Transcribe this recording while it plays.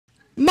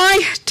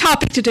My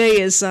topic today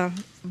is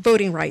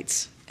voting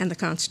rights and the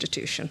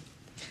Constitution.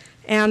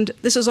 And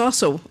this is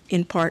also,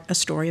 in part, a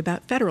story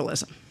about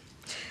federalism.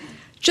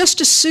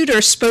 Justice Souter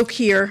spoke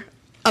here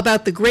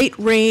about the great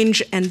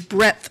range and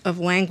breadth of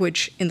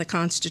language in the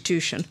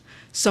Constitution.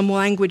 Some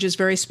language is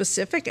very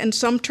specific, and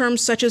some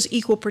terms, such as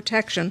equal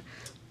protection,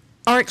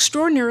 are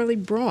extraordinarily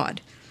broad.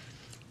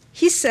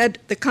 He said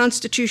the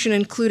Constitution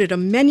included a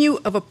menu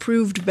of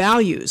approved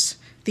values,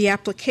 the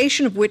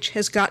application of which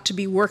has got to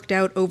be worked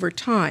out over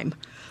time,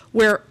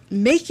 where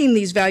making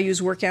these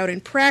values work out in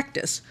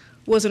practice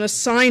was an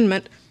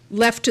assignment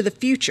left to the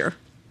future,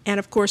 and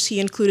of course he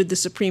included the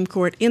Supreme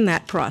Court in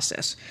that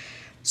process.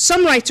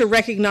 Some rights are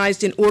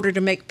recognized in order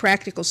to make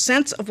practical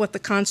sense of what the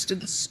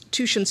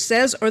Constitution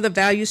says or the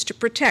values to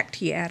protect,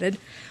 he added.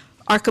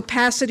 Our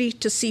capacity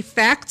to see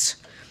facts,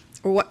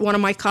 or what one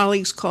of my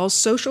colleagues calls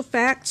social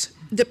facts,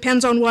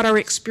 depends on what our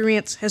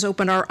experience has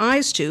opened our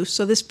eyes to,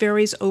 so this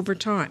varies over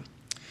time.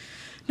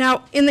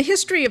 Now, in the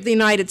history of the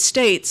United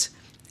States,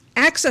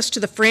 access to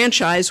the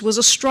franchise was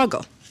a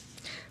struggle.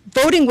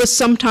 Voting was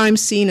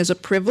sometimes seen as a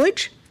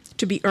privilege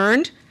to be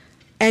earned,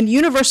 and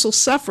universal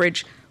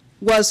suffrage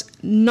was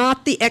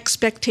not the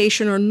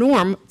expectation or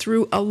norm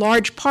through a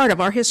large part of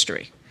our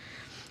history.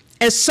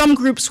 As some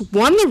groups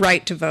won the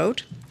right to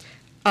vote,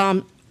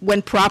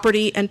 when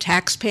property and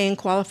tax-paying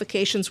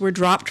qualifications were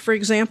dropped, for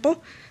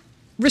example,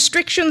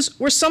 restrictions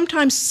were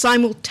sometimes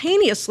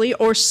simultaneously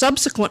or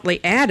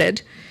subsequently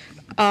added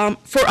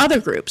for other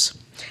groups.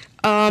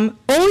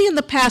 Only in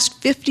the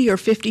past 50 or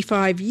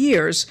 55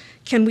 years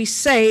can we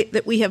say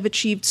that we have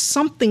achieved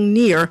something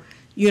near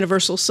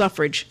universal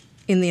suffrage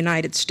in the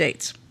United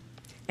States.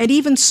 And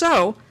even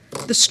so,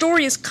 the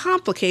story is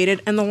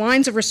complicated and the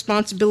lines of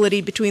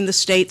responsibility between the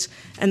states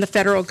and the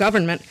federal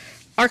government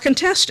are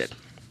contested.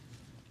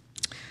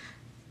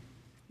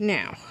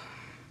 Now,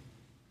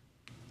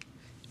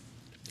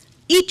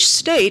 each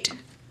state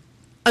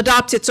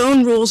adopts its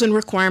own rules and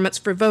requirements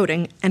for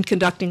voting and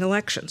conducting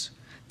elections.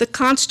 The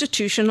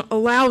Constitution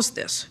allows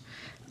this.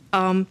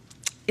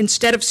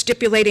 Instead of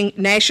stipulating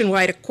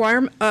nationwide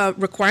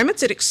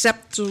requirements, it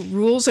accepts the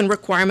rules and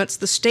requirements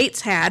the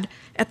states had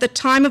at the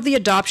time of the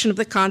adoption of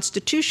the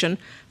Constitution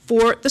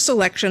for the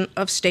selection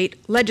of state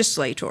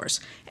legislators.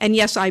 And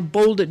yes, I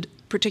bolded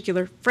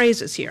particular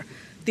phrases here.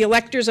 The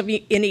electors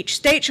in each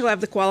state shall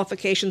have the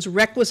qualifications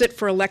requisite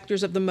for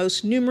electors of the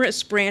most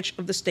numerous branch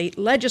of the state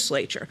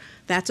legislature.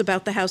 That's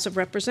about the House of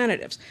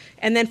Representatives.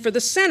 And then for the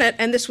Senate,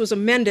 and this was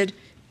amended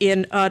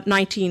in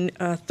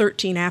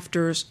 1913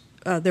 after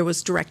there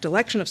was direct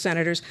election of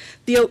senators,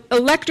 the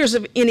electors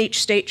in each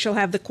state shall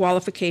have the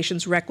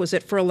qualifications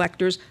requisite for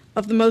electors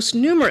of the most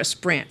numerous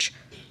branch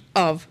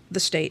of the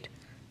state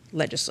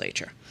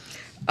legislature.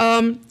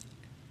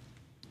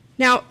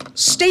 Now,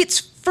 states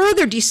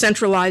further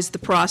decentralize the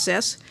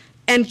process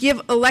and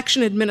give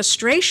election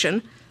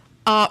administration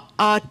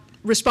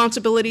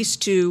responsibilities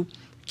to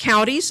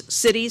counties,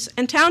 cities,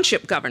 and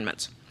township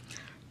governments.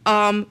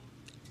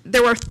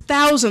 There are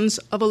thousands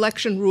of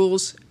election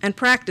rules and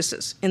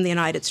practices in the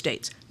United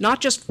States,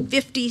 not just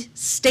 50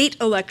 state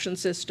election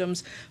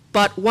systems,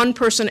 but one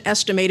person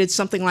estimated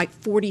something like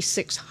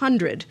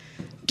 4,600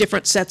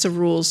 different sets of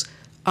rules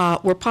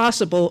were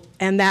possible,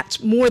 and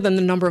that's more than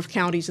the number of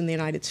counties in the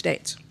United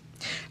States.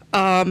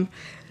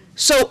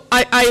 So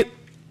I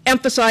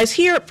emphasize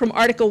here from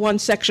Article 1,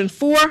 Section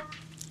 4,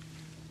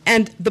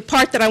 and the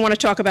part that I want to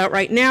talk about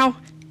right now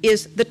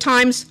is the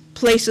times,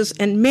 places,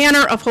 and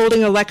manner of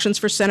holding elections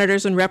for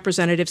senators and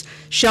representatives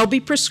shall be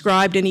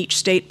prescribed in each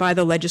state by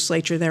the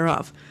legislature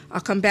thereof.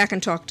 I'll come back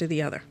and talk to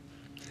the other.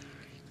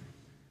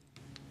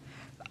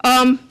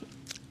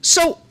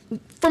 So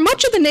for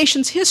much of the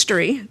nation's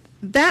history,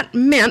 that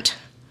meant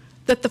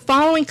that the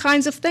following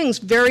kinds of things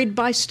varied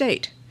by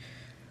state.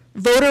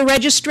 Voter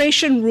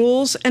registration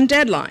rules and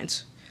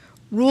deadlines,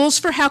 rules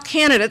for how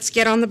candidates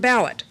get on the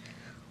ballot.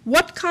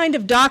 What kind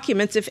of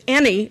documents, if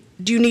any,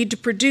 do you need to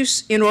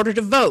produce in order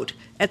to vote?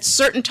 At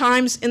certain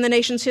times in the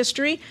nation's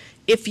history,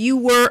 if you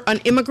were an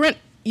immigrant,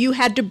 you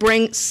had to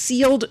bring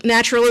sealed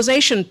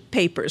naturalization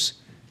papers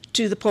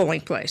to the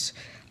polling place.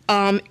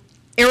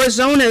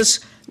 Arizona's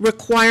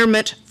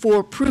requirement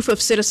for proof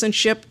of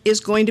citizenship is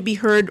going to be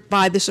heard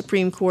by the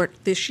Supreme Court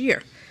this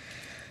year.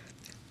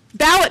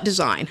 Ballot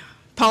design.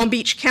 Palm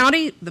Beach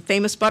County, the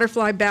famous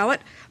butterfly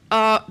ballot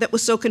that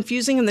was so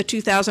confusing in the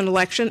 2000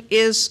 election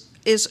is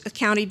a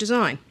county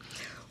design.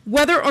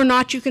 Whether or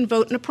not you can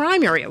vote in a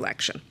primary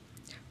election.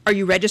 Are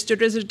you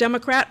registered as a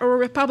Democrat or a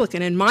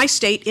Republican? In my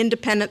state,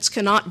 independents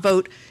cannot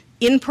vote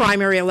in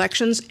primary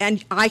elections,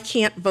 and I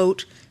can't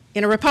vote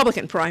in a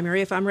Republican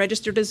primary if I'm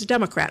registered as a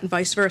Democrat, and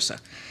vice versa.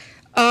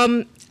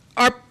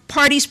 Are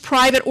parties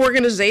private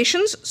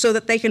organizations so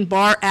that they can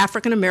bar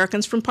African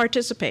Americans from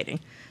participating?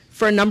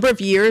 For a number of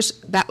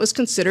years, that was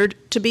considered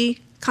to be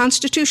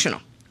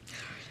constitutional.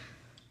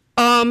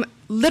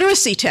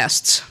 Literacy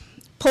tests,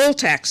 poll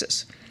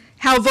taxes,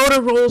 how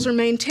voter rolls are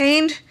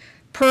maintained,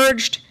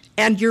 purged,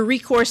 and your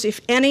recourse, if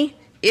any,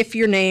 if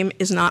your name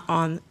is not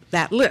on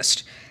that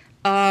list.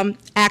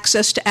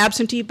 Access to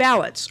absentee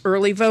ballots,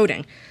 early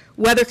voting.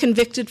 whether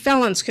convicted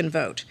felons can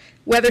vote,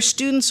 whether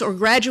students or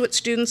graduate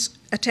students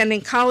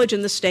attending college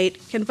in the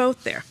state can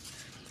vote there.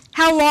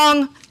 How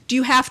long do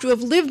you have to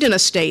have lived in a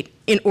state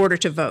in order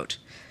to vote?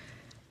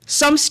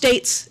 Some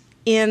states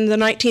in the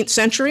 19th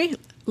century,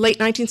 late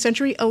 19th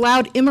century,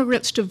 allowed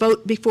immigrants to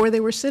vote before they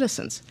were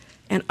citizens,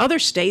 and other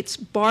states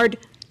barred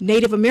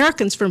Native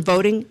Americans from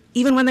voting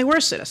even when they were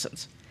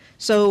citizens.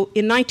 So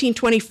in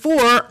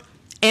 1924,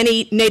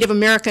 any Native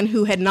American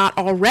who had not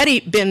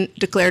already been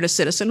declared a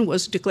citizen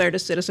was declared a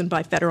citizen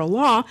by federal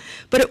law,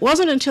 but it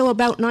wasn't until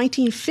about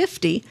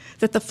 1950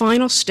 that the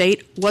final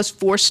state was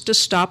forced to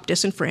stop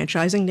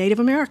disenfranchising Native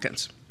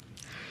Americans.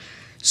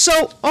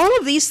 So all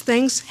of these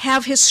things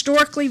have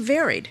historically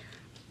varied.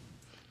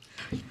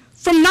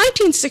 From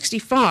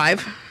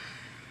 1965,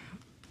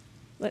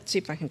 let's see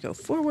if I can go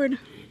forward.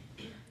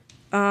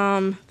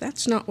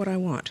 That's not what I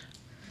want.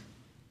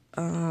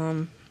 Hold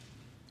on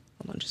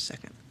just a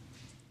second.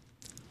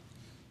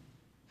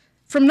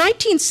 From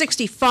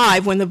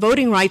 1965, when the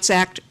Voting Rights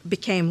Act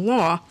became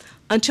law,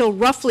 until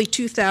roughly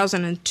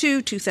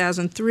 2002,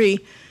 2003,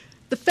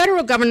 the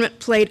federal government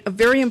played a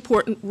very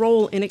important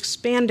role in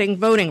expanding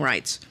voting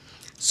rights,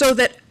 so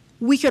that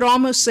we could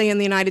almost say in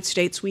the United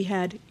States we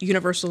had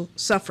universal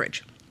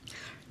suffrage.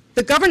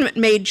 The government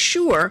made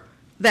sure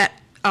that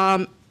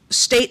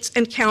states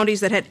and counties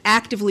that had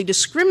actively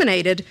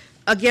discriminated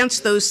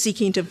against those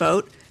seeking to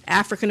vote,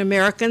 African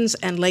Americans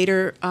and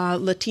later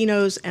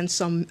Latinos and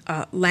some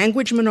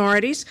language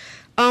minorities,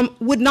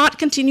 would not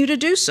continue to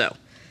do so,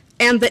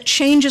 and that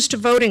changes to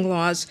voting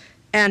laws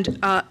and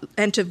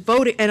to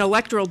voting and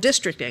electoral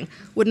districting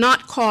would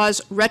not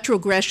cause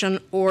retrogression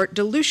or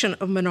dilution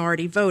of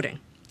minority voting.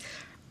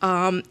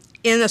 In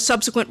a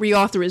subsequent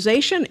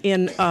reauthorization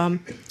in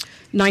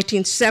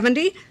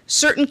 1970,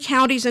 certain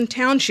counties and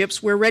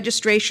townships where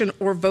registration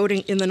or voting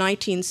in the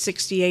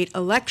 1968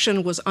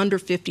 election was under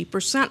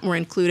 50% were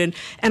included,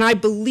 and I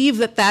believe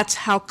that that's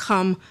how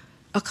come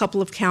a couple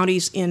of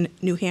counties in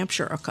New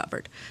Hampshire are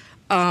covered.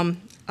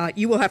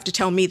 You will have to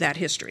tell me that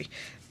history.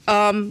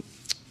 The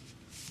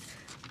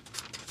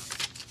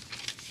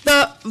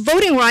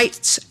Voting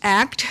Rights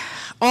Act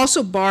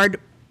also barred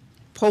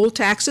poll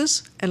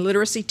taxes and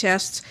literacy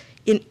tests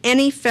in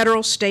any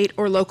federal, state,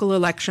 or local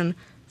election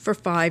for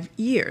 5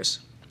 years.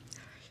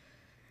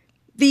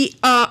 A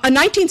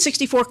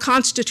 1964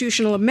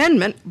 constitutional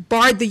amendment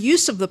barred the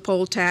use of the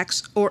poll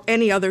tax or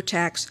any other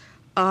tax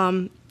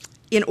in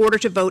order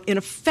to vote in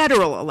a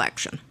federal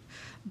election.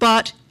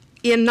 But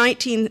in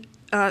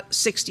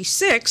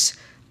 1966,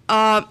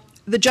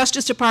 the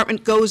Justice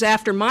Department goes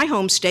after my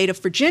home state of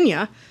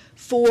Virginia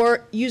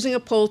for using a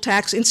poll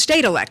tax in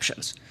state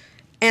elections.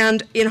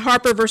 And in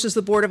Harper versus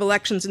the Board of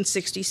Elections in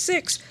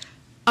 '66,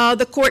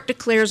 the court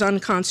declares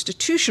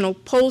unconstitutional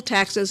poll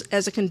taxes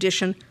as a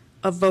condition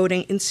of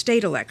voting in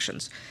state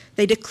elections.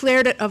 They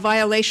declared it a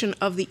violation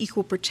of the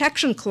Equal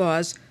Protection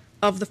Clause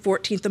of the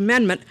 14th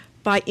Amendment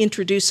by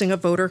introducing a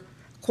voter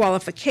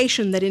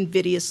qualification that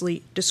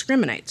invidiously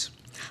discriminates.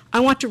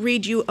 I want to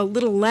read you a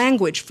little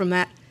language from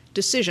that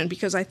decision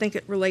because I think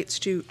it relates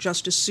to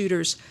Justice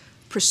Souter's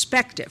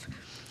perspective.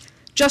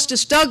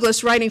 Justice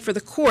Douglas, writing for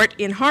the court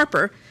in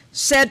Harper,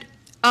 said,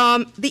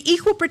 the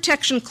Equal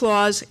Protection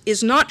Clause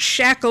is not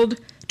shackled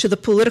to the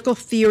political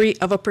theory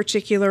of a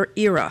particular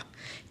era.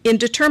 In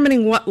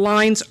determining what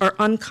lines are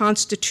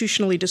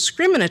unconstitutionally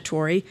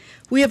discriminatory,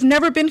 we have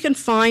never been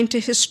confined to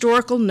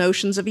historical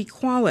notions of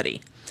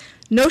equality.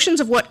 Notions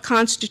of what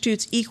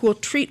constitutes equal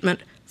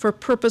treatment for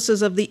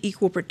purposes of the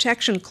Equal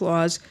Protection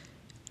Clause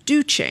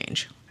do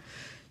change.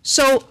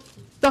 So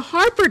the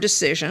Harper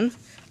decision,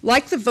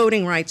 like the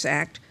Voting Rights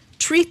Act,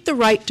 treat the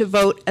right to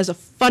vote as a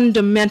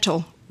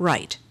fundamental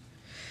right.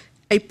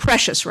 A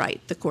precious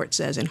right, the court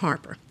says in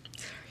Harper.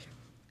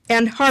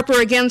 And Harper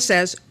again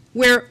says,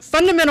 where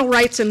fundamental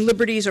rights and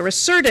liberties are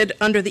asserted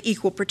under the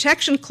Equal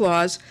Protection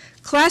Clause,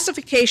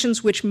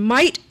 classifications which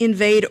might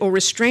invade or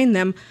restrain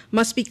them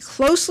must be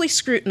closely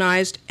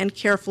scrutinized and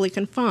carefully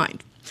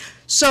confined.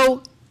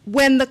 So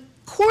when the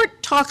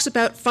court talks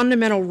about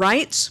fundamental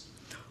rights,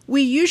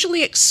 we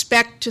usually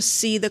expect to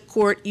see the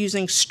court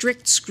using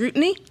strict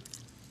scrutiny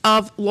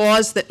of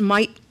laws that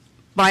might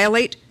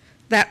violate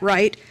that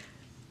right,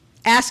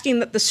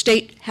 asking that the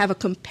state have a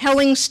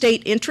compelling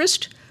state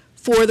interest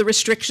for the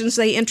restrictions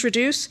they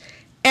introduce,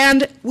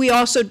 and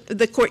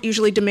the court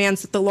usually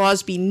demands that the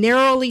laws be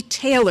narrowly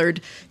tailored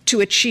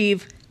to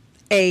achieve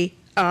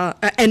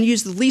and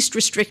use the least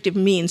restrictive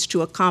means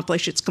to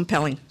accomplish its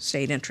compelling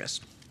state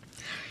interest.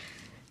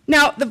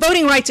 Now, the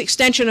Voting Rights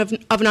Extension of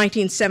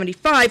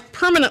 1975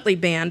 permanently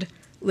banned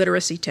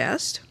literacy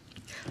tests.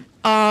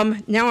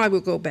 Now I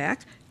will go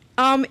back.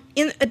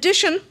 In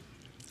addition,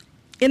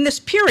 in this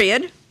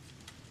period,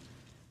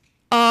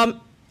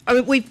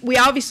 we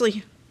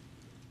obviously,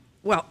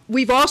 well,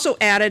 we've also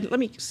added,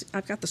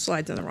 I've got the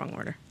slides in the wrong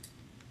order.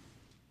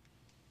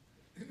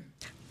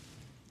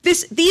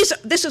 This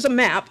is a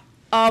map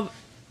of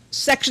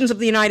sections of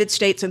the United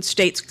States and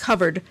states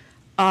covered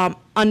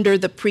under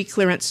the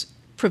preclearance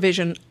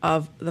provision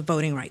of the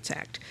Voting Rights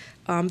Act.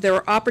 There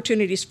are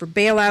opportunities for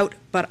bailout,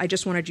 but I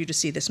just wanted you to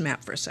see this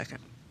map for a second.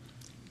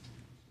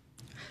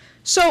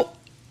 So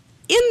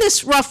in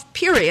this rough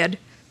period,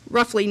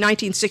 roughly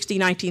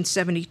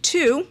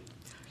 1960-1972,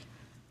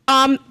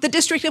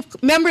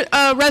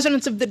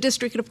 residents of the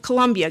District of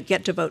Columbia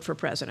get to vote for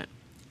president.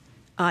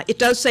 It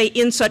does say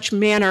in such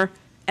manner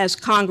as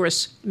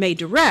Congress may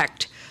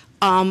direct,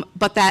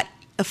 but that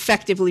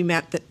effectively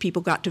meant that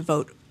people got to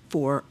vote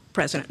for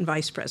president and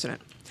vice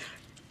president.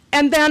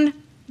 And then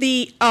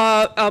the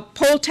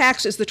poll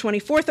tax is the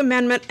 24th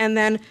Amendment, and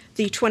then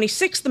the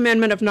 26th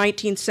Amendment of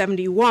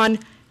 1971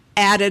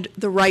 added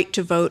the right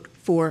to vote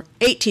for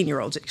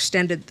 18-year-olds,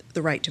 extended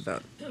the right to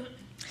vote.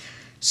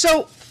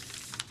 So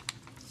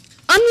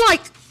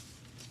unlike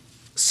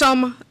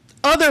some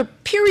other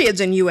periods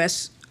in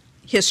U.S.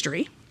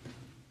 history,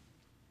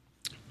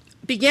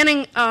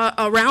 beginning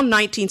around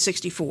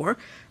 1964,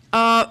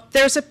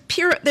 there's a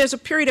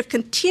period of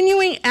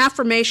continuing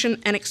affirmation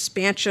and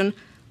expansion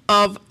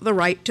of the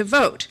right to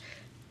vote.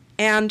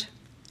 And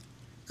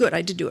good,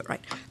 I did do it right.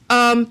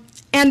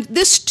 And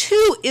this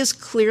too is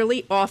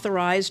clearly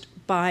authorized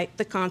by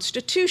the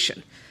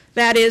Constitution.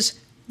 That is,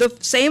 the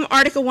same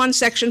Article 1,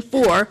 Section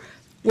 4,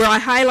 where I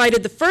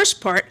highlighted the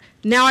first part,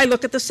 now I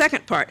look at the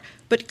second part.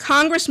 But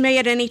Congress may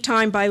at any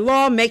time by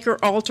law make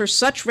or alter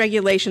such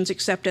regulations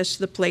except as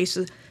to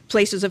the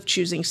places of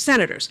choosing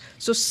senators.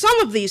 So some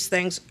of these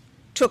things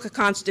took a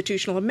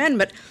constitutional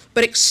amendment,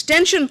 but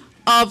extension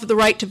of the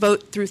right to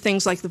vote through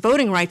things like the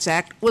Voting Rights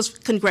Act was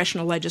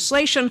congressional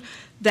legislation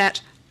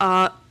that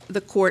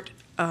the court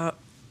held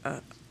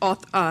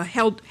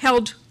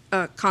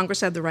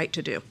Congress had the right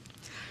to do.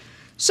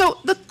 So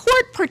the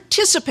court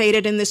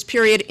participated in this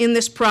period in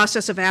this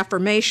process of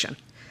affirmation.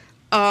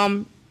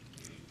 In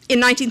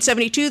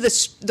 1972,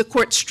 the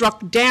court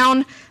struck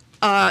down,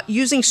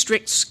 using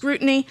strict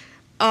scrutiny,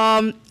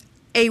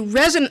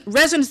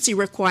 residency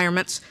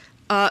requirements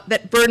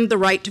that burdened the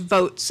right to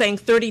vote, saying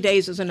 30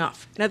 days is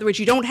enough. In other words,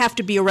 you don't have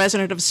to be a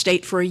resident of a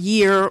state for a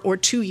year or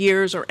 2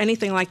 years or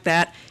anything like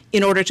that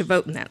in order to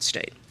vote in that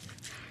state.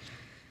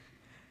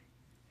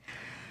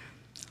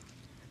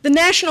 The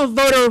National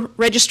Voter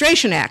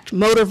Registration Act,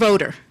 Motor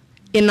Voter,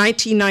 in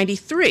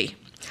 1993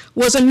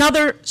 was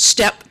another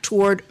step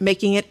toward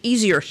making it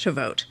easier to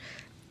vote.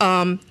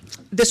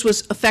 This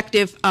was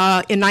effective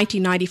in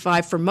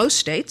 1995 for most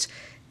states,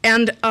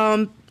 and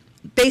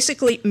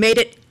basically made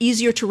it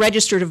easier to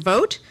register to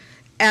vote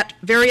at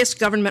various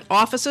government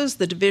offices,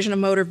 the Division of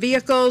Motor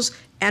Vehicles,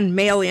 and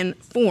mail-in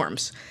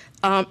forms.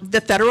 The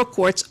federal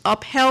courts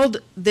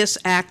upheld this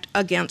act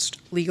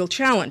against legal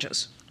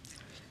challenges.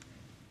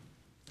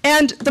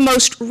 And the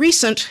most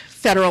recent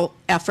federal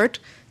effort,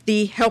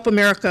 the Help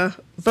America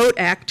Vote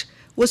Act,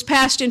 was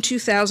passed in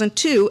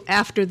 2002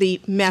 after the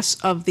mess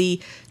of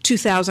the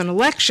 2000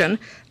 election.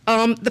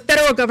 The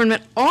federal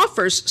government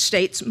offers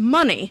states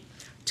money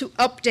to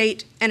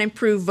update and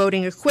improve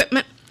voting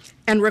equipment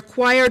and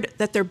required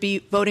that there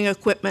be voting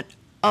equipment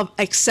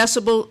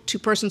accessible to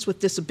persons with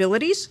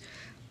disabilities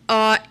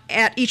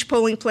at each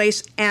polling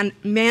place, and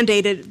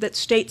mandated that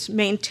states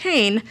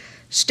maintain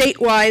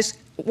statewide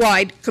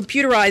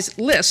computerized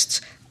lists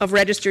of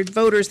registered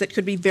voters that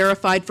could be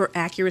verified for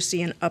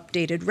accuracy and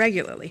updated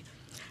regularly.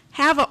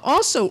 HAVA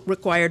also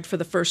required for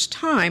the first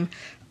time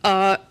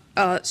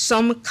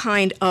some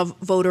kind of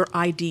voter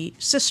ID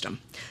system.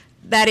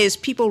 That is,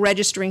 people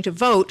registering to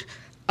vote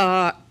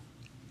for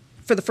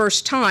the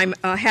first time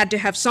had to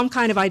have some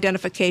kind of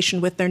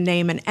identification with their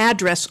name and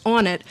address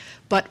on it,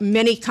 but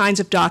many kinds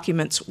of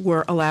documents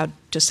were allowed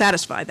to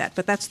satisfy that.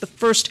 But that's the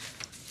first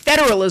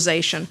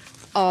federalization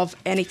of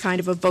any kind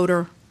of a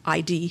voter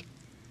ID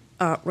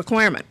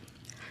requirement.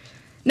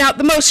 Now,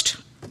 the most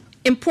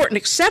important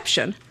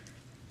exception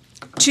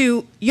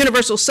to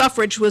universal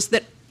suffrage was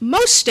that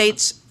most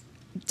states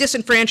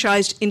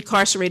disenfranchised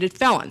incarcerated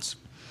felons.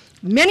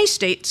 Many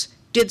states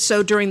did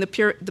so during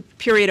the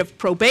period of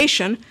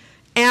probation,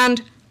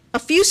 and a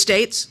few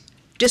states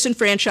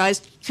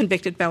disenfranchised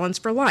convicted felons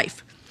for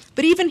life.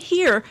 But even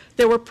here,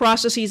 there were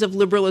processes of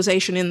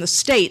liberalization in the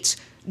states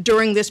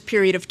during this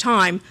period of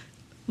time,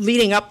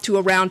 leading up to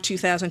around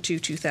 2002,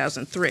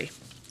 2003.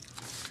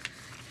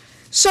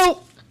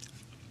 So,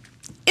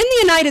 in the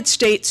United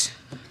States,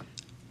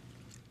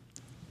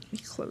 let me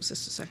close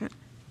this a second,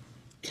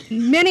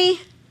 many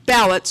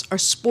ballots are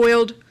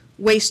spoiled,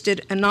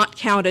 wasted, and not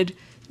counted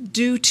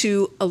due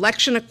to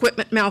election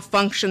equipment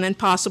malfunction and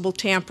possible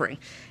tampering,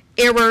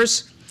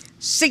 errors,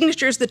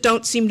 signatures that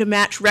don't seem to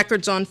match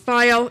records on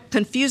file,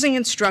 confusing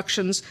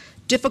instructions,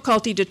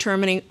 difficulty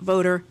determining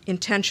voter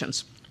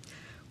intentions.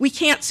 We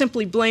can't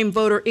simply blame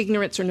voter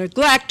ignorance or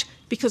neglect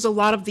because a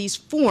lot of these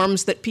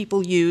forms that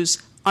people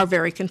use are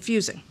very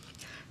confusing.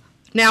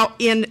 Now,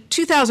 in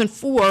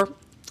 2004,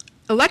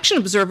 election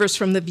observers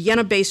from the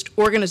Vienna-based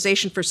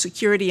Organization for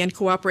Security and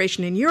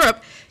Cooperation in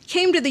Europe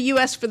came to the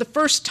U.S. for the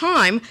first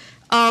time.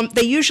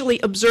 They usually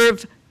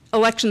observe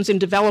elections in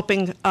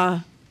developing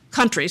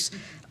countries,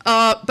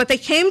 but they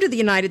came to the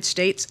United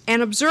States,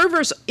 and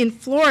observers in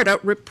Florida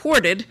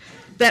reported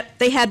that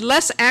they had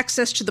less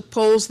access to the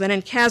polls than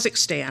in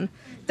Kazakhstan,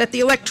 that the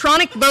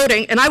electronic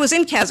voting, and I was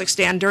in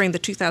Kazakhstan during the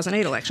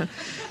 2008 election,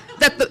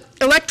 that the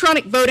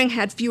electronic voting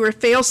had fewer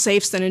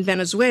fail-safes than in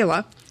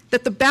Venezuela,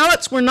 that the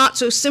ballots were not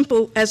so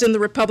simple as in the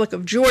Republic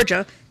of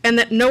Georgia, and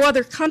that no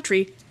other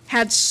country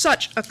had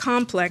such a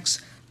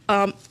complex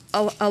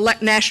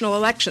national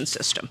election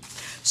system.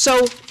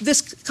 So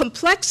this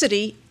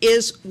complexity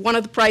is one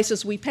of the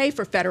prices we pay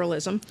for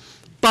federalism,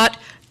 but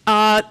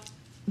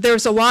there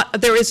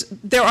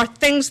are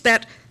things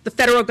that the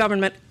federal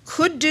government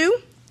could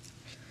do.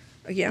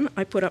 Again,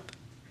 I put up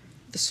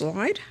the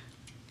slide.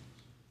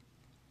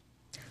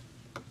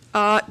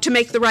 To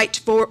make the right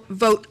to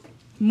vote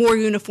more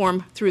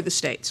uniform through the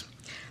states.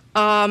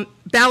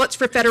 Ballots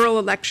for federal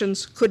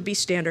elections could be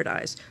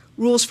standardized.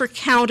 Rules for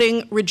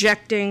counting,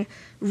 rejecting,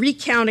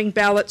 recounting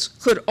ballots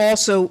could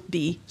also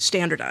be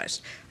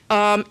standardized.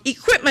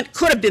 Equipment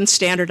could have been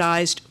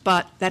standardized,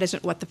 but that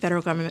isn't what the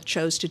federal government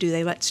chose to do.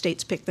 They let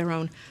states pick their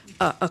own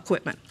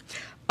equipment.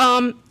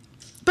 But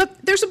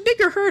there's a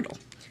bigger hurdle,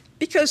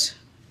 because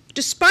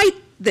despite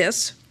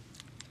this,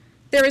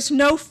 there is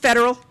no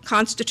federal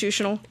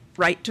constitutional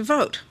right to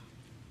vote.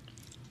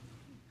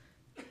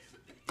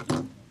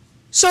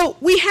 So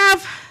we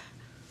have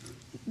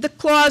the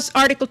clause,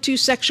 Article 2,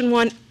 Section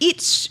 1,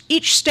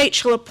 each state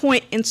shall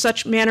appoint in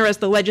such manner as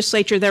the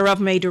legislature thereof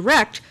may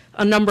direct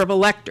a number of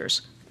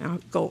electors. I'll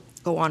go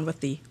on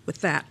with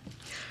that.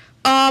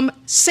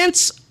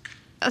 Since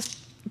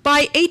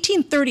by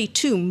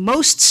 1832,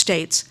 most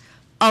states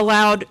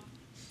allowed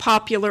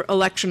popular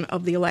election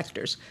of the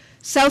electors.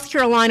 South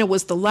Carolina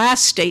was the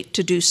last state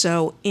to do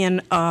so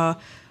in, I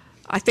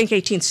think,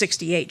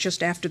 1868,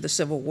 just after the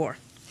Civil War.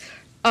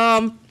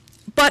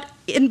 But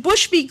in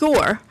Bush v.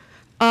 Gore,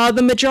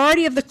 the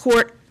majority of the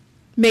court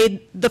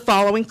made the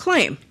following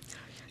claim.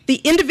 The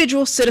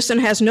individual citizen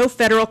has no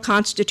federal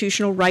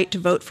constitutional right to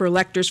vote for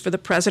electors for the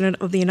President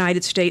of the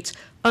United States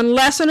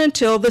unless and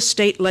until the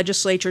state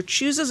legislature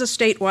chooses a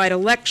statewide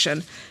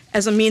election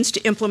as a means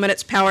to implement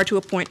its power to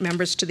appoint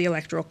members to the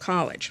Electoral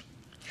College.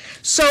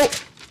 So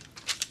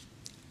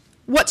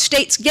what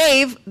states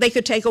gave, they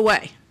could take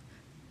away.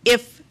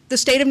 If the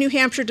state of New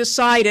Hampshire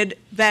decided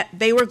that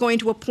they were going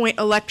to appoint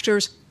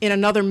electors in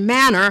another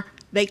manner,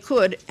 they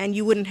could, and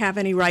you wouldn't have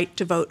any right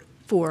to vote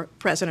for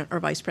President or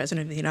Vice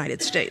President of the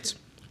United States.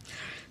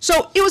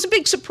 So it was a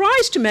big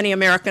surprise to many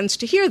Americans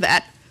to hear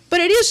that, but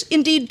it is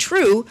indeed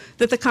true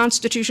that the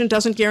Constitution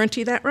doesn't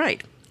guarantee that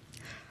right.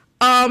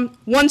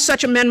 One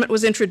such amendment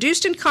was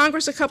introduced in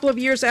Congress a couple of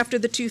years after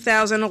the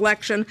 2000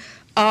 election,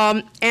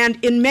 and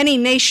in many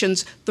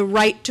nations, the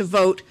right to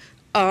vote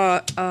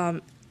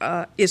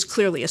is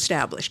clearly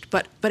established,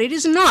 but it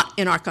is not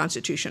in our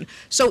Constitution.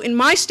 So in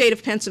my state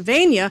of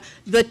Pennsylvania,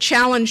 the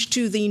challenge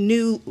to the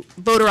new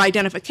voter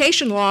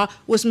identification law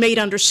was made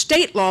under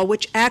state law,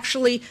 which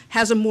actually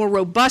has a more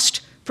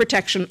robust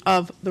protection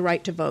of the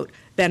right to vote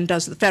than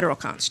does the federal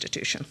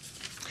Constitution.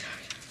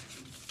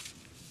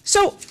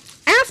 So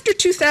after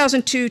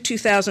 2002,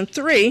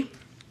 2003,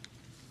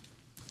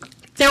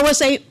 there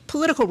was a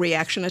political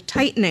reaction, a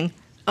tightening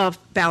of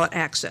ballot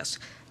access.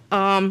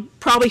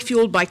 Probably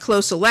fueled by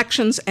close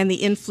elections and the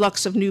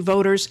influx of new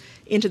voters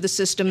into the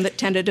system that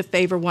tended to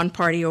favor one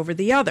party over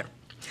the other.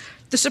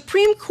 The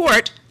Supreme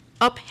Court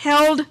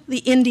upheld the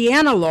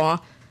Indiana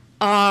law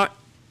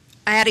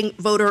adding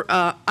voter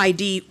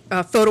ID,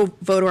 photo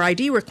voter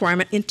ID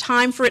requirement in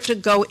time for it to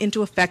go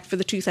into effect for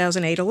the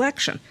 2008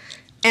 election.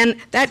 And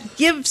that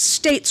gives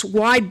states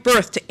wide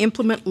berth to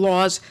implement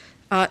laws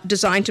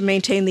designed to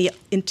maintain the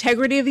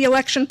integrity of the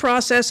election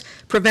process,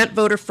 prevent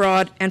voter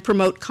fraud, and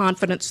promote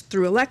confidence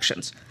through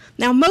elections.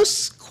 Now,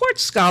 most court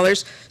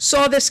scholars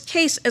saw this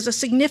case as a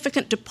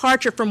significant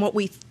departure from what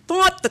we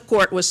thought the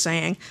court was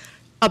saying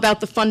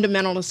about the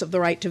fundamentalness of the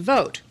right to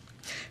vote.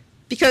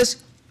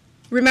 Because,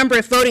 remember,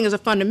 if voting is a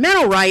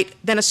fundamental right,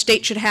 then a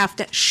state should have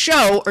to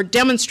show or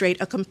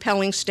demonstrate a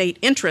compelling state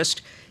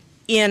interest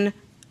in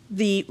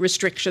the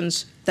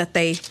restrictions that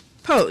they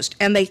posed,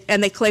 and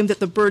they claimed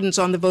that the burdens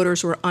on the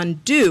voters were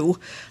undue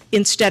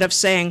instead of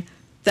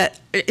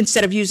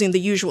using the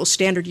usual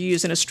standard you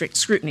use in a strict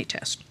scrutiny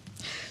test.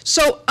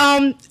 So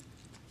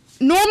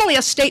normally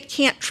a state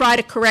can't try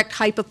to correct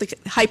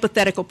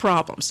hypothetical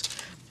problems,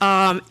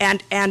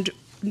 and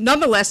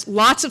nonetheless,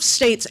 lots of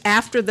states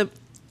after the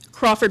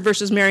Crawford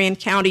versus Marion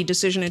County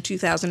decision in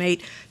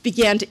 2008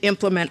 began to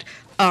implement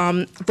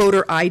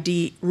voter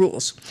ID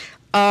rules.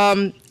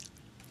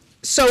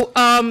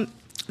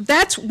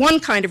 That's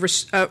one kind of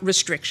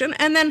restriction.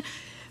 And then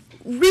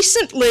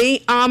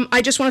recently,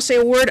 I just want to say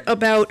a word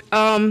about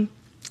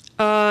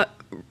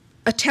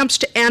attempts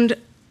to end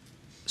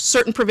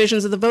certain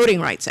provisions of the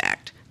Voting Rights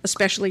Act,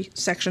 especially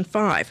Section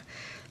 5.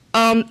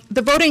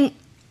 The Voting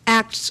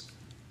Rights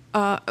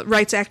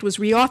Act was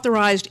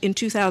reauthorized in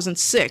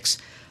 2006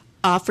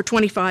 for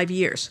 25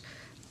 years.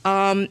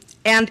 And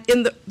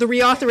in the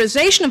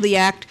reauthorization of the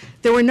Act,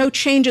 there were no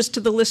changes to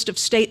the list of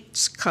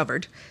states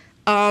covered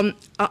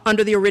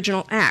under the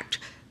original act.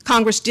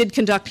 Congress did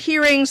conduct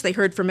hearings, they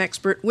heard from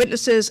expert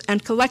witnesses,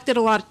 and collected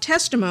a lot of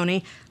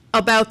testimony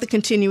about the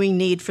continuing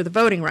need for the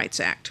Voting Rights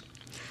Act.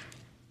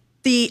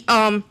 The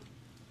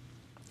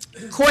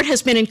court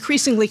has been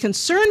increasingly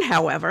concerned,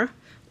 however,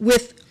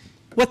 with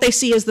what they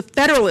see as the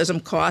federalism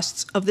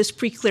costs of this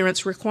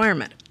preclearance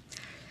requirement.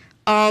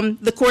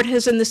 The court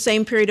has, in the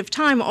same period of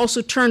time,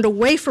 also turned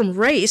away from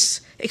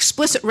race,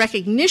 explicit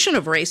recognition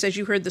of race, as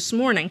you heard this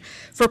morning,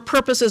 for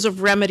purposes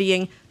of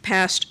remedying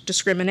past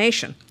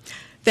discrimination.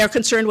 They're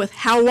concerned with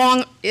how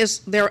long is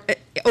their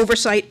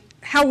oversight,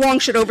 how long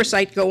should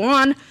oversight go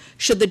on?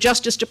 Should the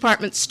Justice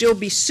Department still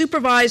be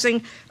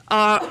supervising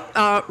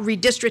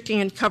redistricting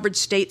in covered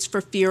states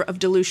for fear of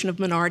dilution of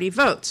minority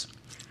votes?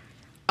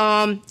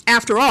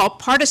 After all,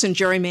 partisan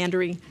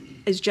gerrymandering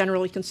is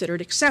generally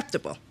considered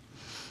acceptable.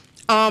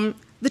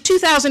 The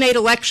 2008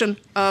 election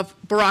of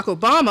Barack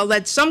Obama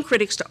led some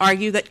critics to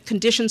argue that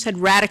conditions had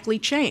radically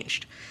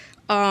changed.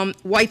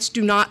 Whites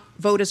do not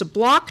vote as a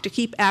bloc to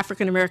keep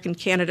African American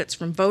candidates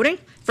from voting,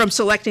 from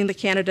selecting the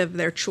candidate of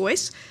their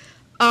choice.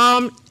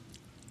 But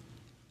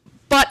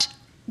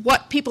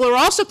what people are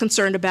also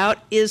concerned about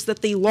is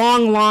that the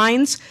long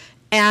lines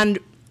and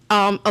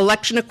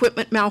election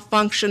equipment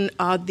malfunction,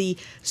 the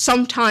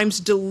sometimes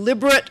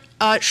deliberate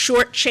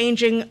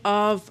shortchanging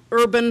of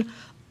urban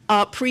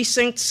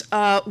precincts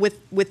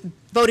with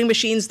voting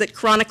machines that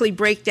chronically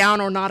break down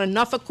or not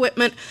enough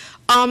equipment.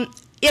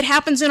 It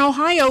happens in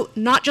Ohio,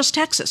 not just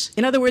Texas.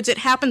 In other words, it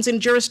happens in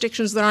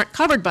jurisdictions that aren't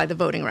covered by the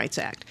Voting Rights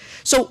Act.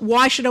 So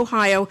why should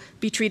Ohio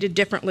be treated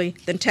differently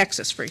than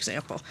Texas, for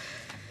example?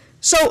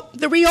 So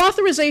the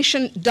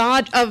reauthorization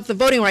of the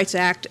Voting Rights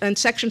Act and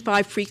Section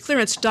 5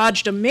 preclearance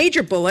dodged a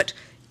major bullet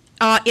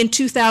in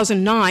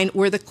 2009,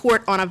 where the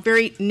court, on a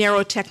very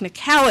narrow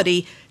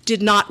technicality,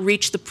 did not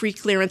reach the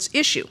preclearance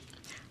issue.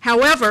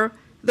 However,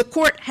 the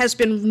court has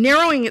been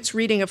narrowing its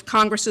reading of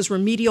Congress's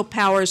remedial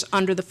powers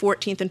under the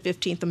 14th and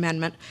 15th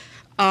Amendment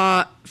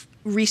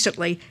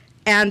recently,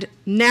 and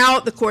now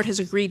the court has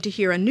agreed to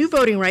hear a new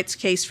voting rights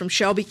case from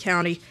Shelby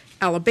County,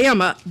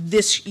 Alabama,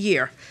 this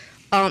year.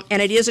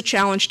 And it is a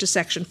challenge to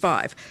Section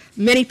 5.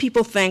 Many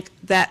people think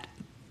that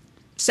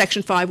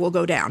Section 5 will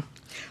go down.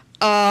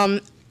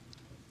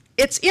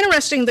 It's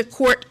interesting the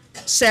court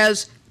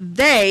says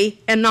they,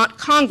 and not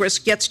Congress,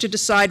 gets to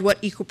decide what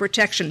equal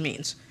protection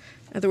means.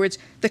 In other words,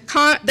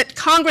 that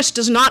Congress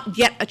does not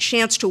get a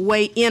chance to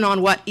weigh in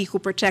on what equal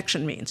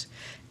protection means.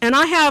 And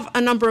I have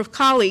a number of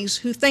colleagues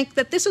who think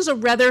that this is a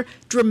rather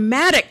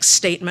dramatic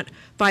statement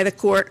by the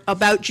court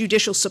about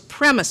judicial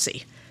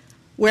supremacy,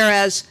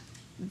 whereas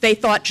they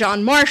thought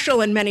John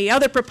Marshall and many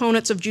other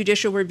proponents of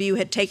judicial review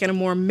had taken a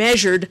more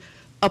measured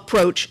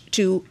approach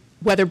to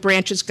whether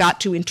branches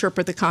got to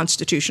interpret the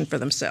Constitution for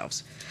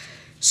themselves.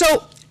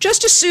 So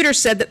Justice Souter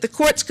said that the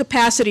court's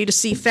capacity to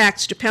see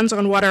facts depends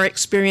on what our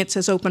experience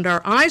has opened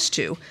our eyes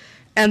to,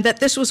 and that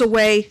this was a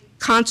way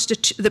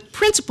the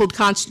principled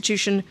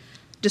Constitution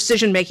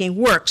decision-making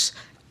works.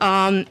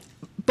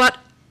 But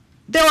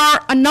there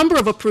are a number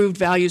of approved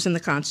values in the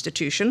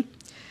Constitution.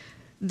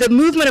 The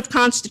movement of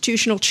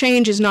constitutional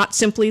change is not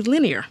simply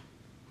linear.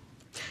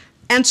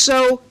 And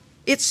so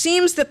it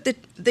seems that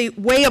the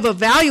way of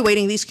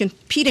evaluating these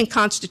competing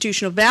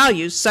constitutional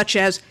values, such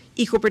as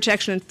equal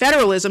protection and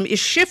federalism, is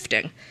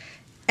shifting,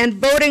 and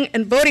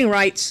voting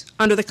rights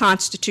under the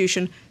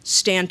Constitution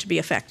stand to be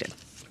affected.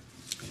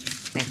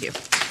 Thank you.